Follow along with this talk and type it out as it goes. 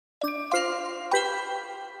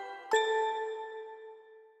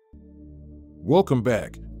Welcome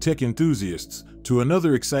back, tech enthusiasts, to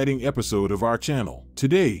another exciting episode of our channel.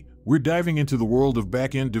 Today, we're diving into the world of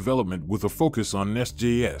backend development with a focus on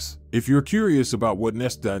Nest.js. If you're curious about what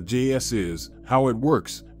Nest.js is, how it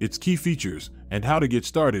works, its key features, and how to get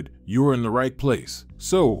started, you're in the right place.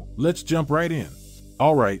 So, let's jump right in.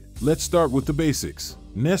 Alright, let's start with the basics.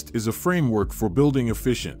 Nest is a framework for building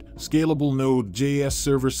efficient, scalable Node.js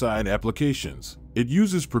server-side applications. It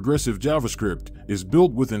uses progressive JavaScript, is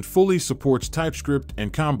built with and fully supports TypeScript,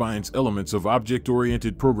 and combines elements of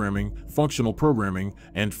object-oriented programming, functional programming,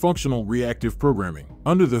 and functional reactive programming.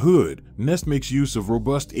 Under the hood, Nest makes use of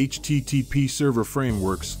robust HTTP server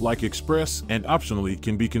frameworks like Express and optionally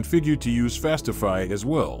can be configured to use Fastify as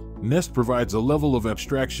well. Nest provides a level of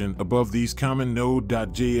abstraction above these common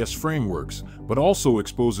Node.js frameworks, but also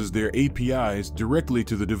exposes their APIs directly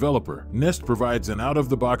to the developer. Nest provides an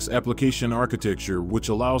out-of-the-box application architecture which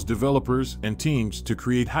allows developers and teams to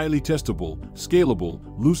create highly testable, scalable,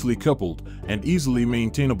 loosely coupled, and easily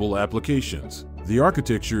maintainable applications. The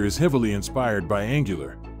architecture is heavily inspired by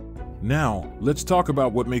Angular. Now, let's talk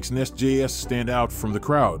about what makes Nest.js stand out from the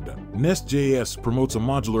crowd. Nest.js promotes a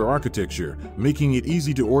modular architecture, making it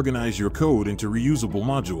easy to organize your code into reusable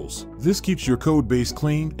modules. This keeps your code base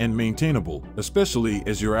clean and maintainable, especially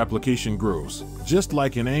as your application grows. Just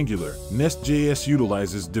like in Angular, Nest.js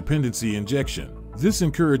utilizes dependency injection. This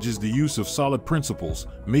encourages the use of solid principles,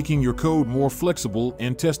 making your code more flexible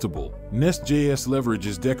and testable. Nest.js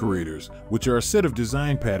leverages decorators, which are a set of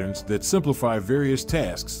design patterns that simplify various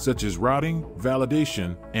tasks such as routing,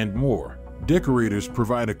 validation, and more. Decorators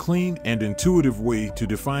provide a clean and intuitive way to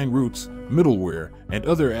define routes, middleware, and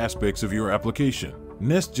other aspects of your application.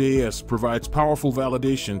 Nest.js provides powerful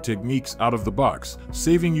validation techniques out of the box,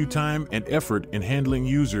 saving you time and effort in handling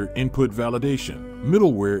user input validation.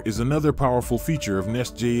 Middleware is another powerful feature of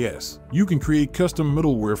Nest.js. You can create custom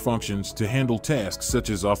middleware functions to handle tasks such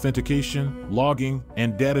as authentication, logging,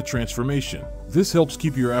 and data transformation. This helps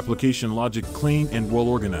keep your application logic clean and well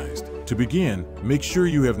organized. To begin, make sure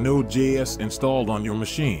you have Node.js installed on your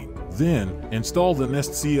machine. Then, install the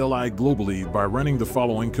Nest CLI globally by running the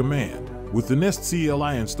following command. With the Nest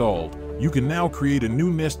CLI installed, you can now create a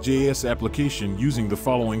new Nest.js application using the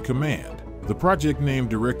following command. The project name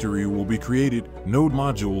directory will be created, node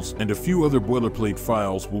modules and a few other boilerplate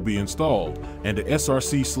files will be installed, and a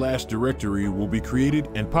src/directory will be created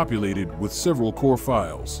and populated with several core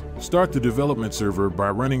files. Start the development server by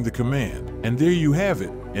running the command. And there you have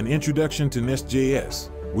it, an introduction to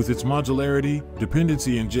Nest.js. With its modularity,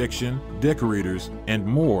 dependency injection, decorators, and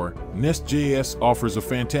more, Nest.js offers a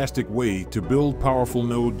fantastic way to build powerful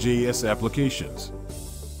Node.js applications.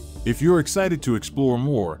 If you're excited to explore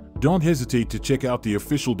more, don't hesitate to check out the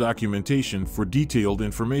official documentation for detailed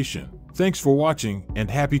information. Thanks for watching and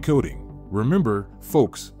happy coding. Remember,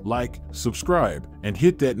 folks, like, subscribe, and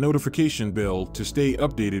hit that notification bell to stay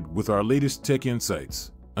updated with our latest tech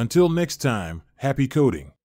insights. Until next time, happy coding.